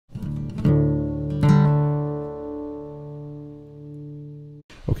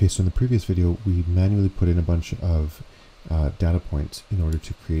Okay, so in the previous video, we manually put in a bunch of data points in order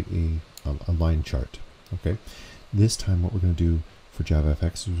to create a line chart. Okay, this time what we're going to do for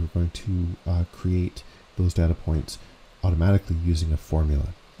JavaFX is we're going to create those data points automatically using a formula.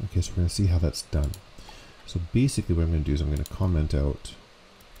 Okay, so we're going to see how that's done. So basically what I'm going to do is I'm going to comment out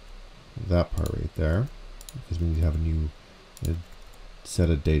that part right there, because we need to have a new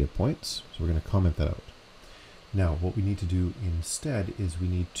set of data points. So we're going to comment that out. Now what we need to do instead is we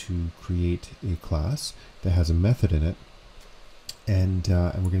need to create a class that has a method in it, and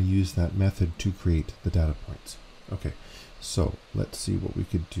we're going to use that method to create the data points. Okay, so let's see what we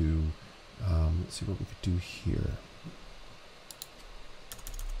could do. Let's see what we could do here.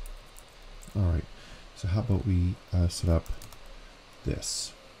 All right, so how about we set up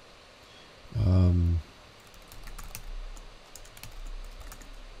this? We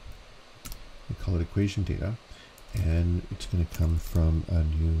call it equation data, and it's going to come from a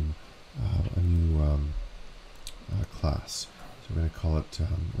new class. So we're going to call it,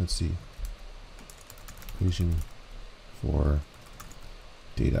 let's see, equation for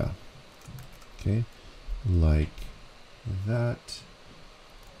data. Okay, like that.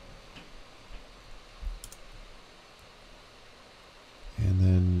 And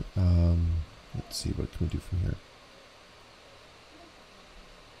then let's see, what can we do from here?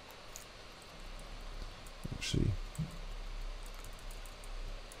 Actually,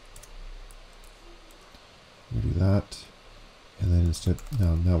 we'll do that, and then instead,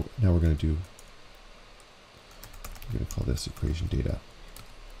 now we're going to call this equation data.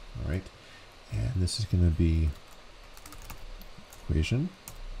 All right, and this is going to be equation,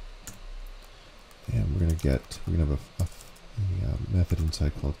 and we're going to have a method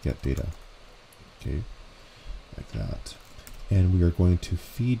inside called get data. Okay, like that, and we are going to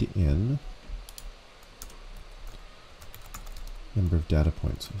feed in number of data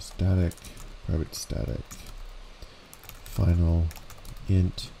points. So static, private static, final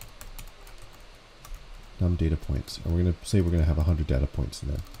int num data points, and we're going to say we're going to have 100 data points in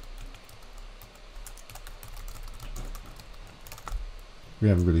there. We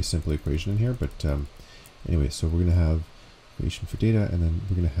have a really simple equation in here, but anyway, so we're going to have equation for data, and then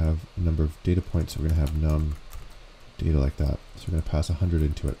we're going to have a number of data points. So we're going to have num data like that. So we're going to pass 100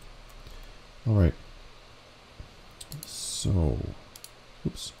 into it. All right. So,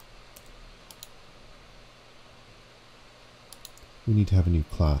 oops. We need to have a new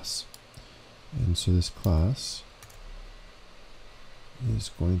class. And so this class is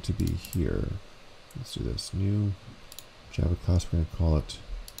going to be here. Let's do this. New Java class, we're going to call it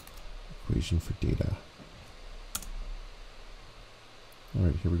equation for data. All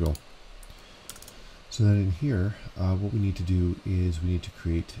right, here we go. So then in here, what we need to do is we need to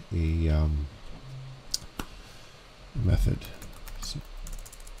create a method, so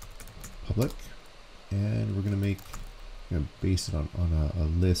public, and we're going to base it on a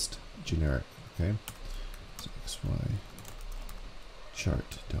list generic. Okay, so xy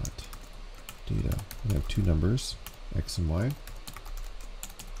chart dot data. We have two numbers, x and y,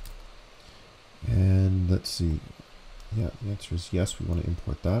 and let's see. Yeah, the answer is yes. We want to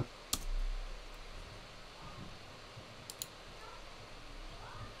import that.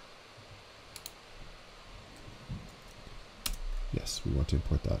 Yes, we want to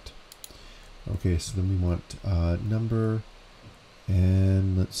import that. Okay, so then we want number,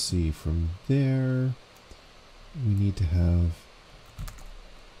 and let's see, from there we need to have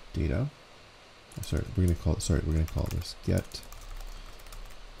data. Sorry, we're going to call this get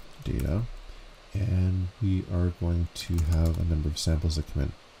data, and we are going to have a number of samples that come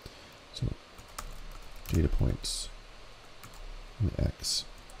in. So data points in x.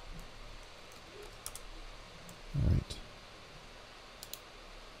 All right.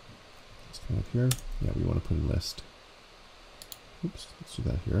 Up here, yeah, we want to put in list. Oops, let's do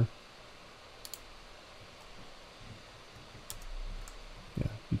that here.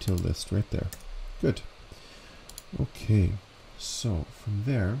 Yeah, detail list right there. Good. Okay, so from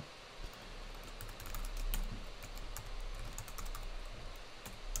there,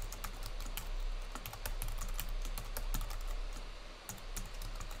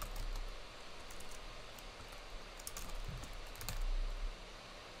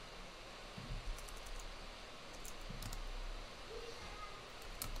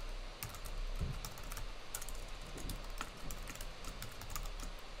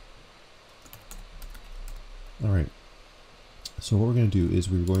 all right, so what we're going to do is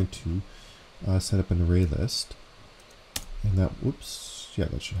we're going to set up an array list, and that, whoops, yeah,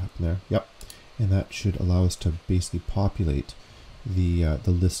 that should happen there. Yep, and that should allow us to basically populate the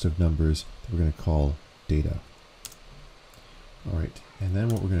list of numbers that we're going to call data. All right, And then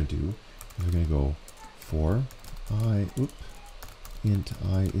what we're going to do is we're going to go for int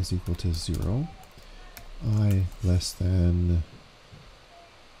I is equal to 0, I less than,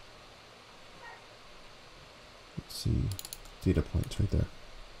 let's see, data points right there.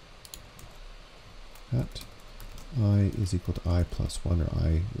 At I is equal to I plus 1 or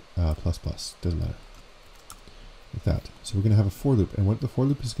I plus plus, doesn't matter. Like that. So we're going to have a for loop, and what the for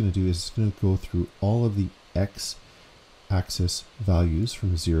loop is going to do is it's going to go through all of the x-axis values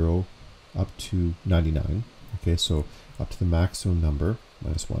from 0 up to 99. Okay, so up to the maximum number,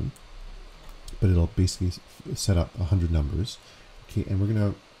 minus 1. But it'll basically set up 100 numbers. Okay, and we're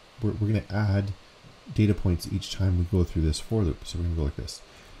gonna add data points each time we go through this for loop. So we're gonna go like this: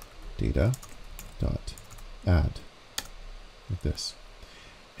 data dot add, like this.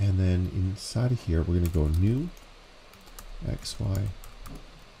 And then inside of here, we're gonna go new xy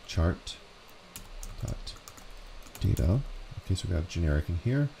chart dot data. Okay, so we got generic in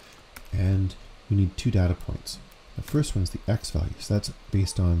here, and we need 2 data points. The first one is the x value, so that's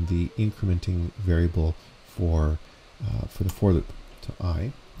based on the incrementing variable for the for loop. So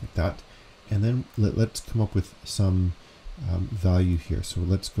I, like that, and then let's come up with some value here. So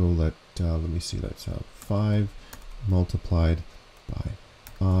let's go. Let me see. Let's have 5 multiplied by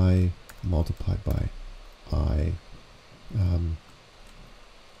I multiplied by I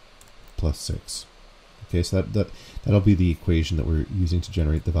plus 6. Okay, so that'll be the equation that we're using to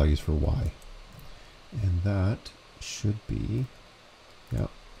generate the values for y. And that should be, yeah,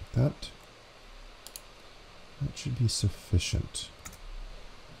 that should be sufficient.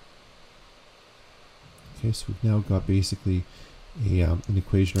 Okay, so we've now got basically an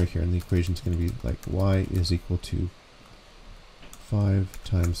equation right here, and the equation is going to be like y is equal to 5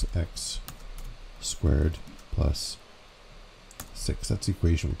 times x squared plus 6. That's the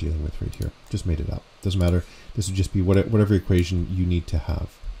equation we're dealing with right here. Just made it up. Doesn't matter. This would just be whatever equation you need to have.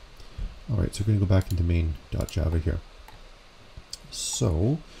 All right, so we're going to go back into main.java here.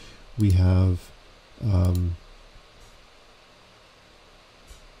 So we have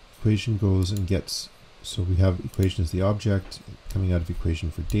equation goes and gets, so we have equation as the object coming out of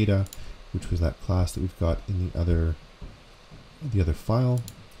equation for data, which was that class that we've got in the other file.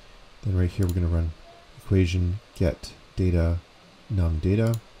 Then right here we're going to run equation get data num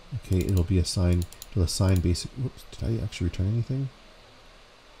data. Okay, it'll assign basic. Whoops, did I actually return anything?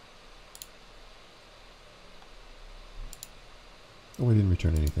 Oh, I didn't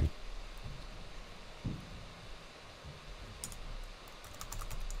return anything.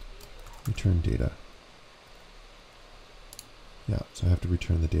 Return data. Yeah, so I have to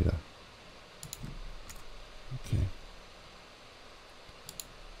return the data. Okay.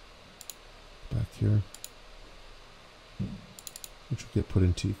 Back here. Which will get put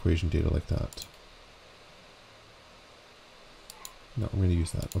into equation data like that. No, I'm going to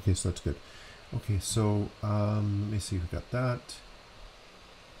use that. Okay, so that's good. Okay, so let me see, we've got that.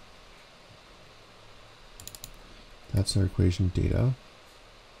 That's our equation data.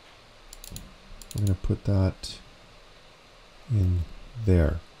 I'm going to put that in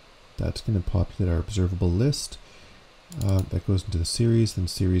there. That's going to populate our observable list. That goes into the series, then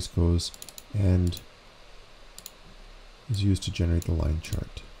series goes and is used to generate the line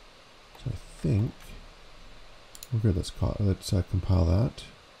chart. So I think we're good. Let's compile that.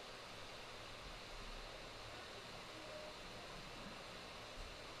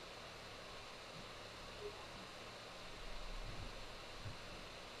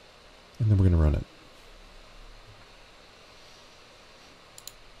 And then we're going to run it.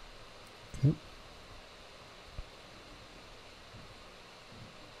 Okay.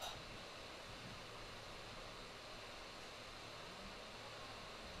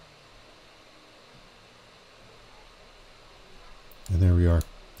 And there we are.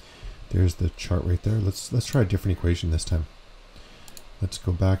 There's the chart right there. Let's try a different equation this time. Let's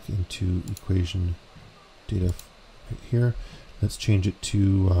go back into equation data right here. Let's change it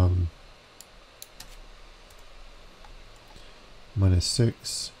to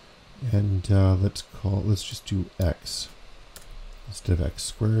 -6, and let's just do x instead of x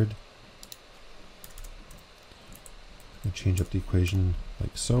squared. And change up the equation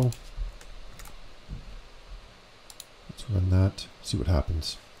like so. Let's run that, see what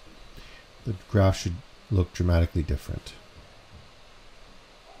happens. The graph should look dramatically different.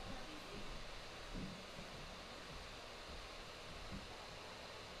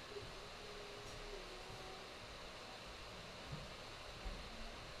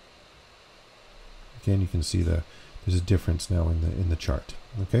 Again, you can see there's a difference now in the chart.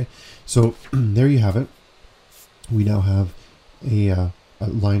 Okay, so there you have it. We now have a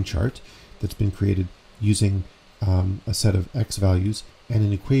line chart that's been created using a set of x values and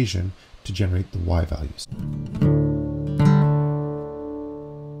an equation to generate the y values.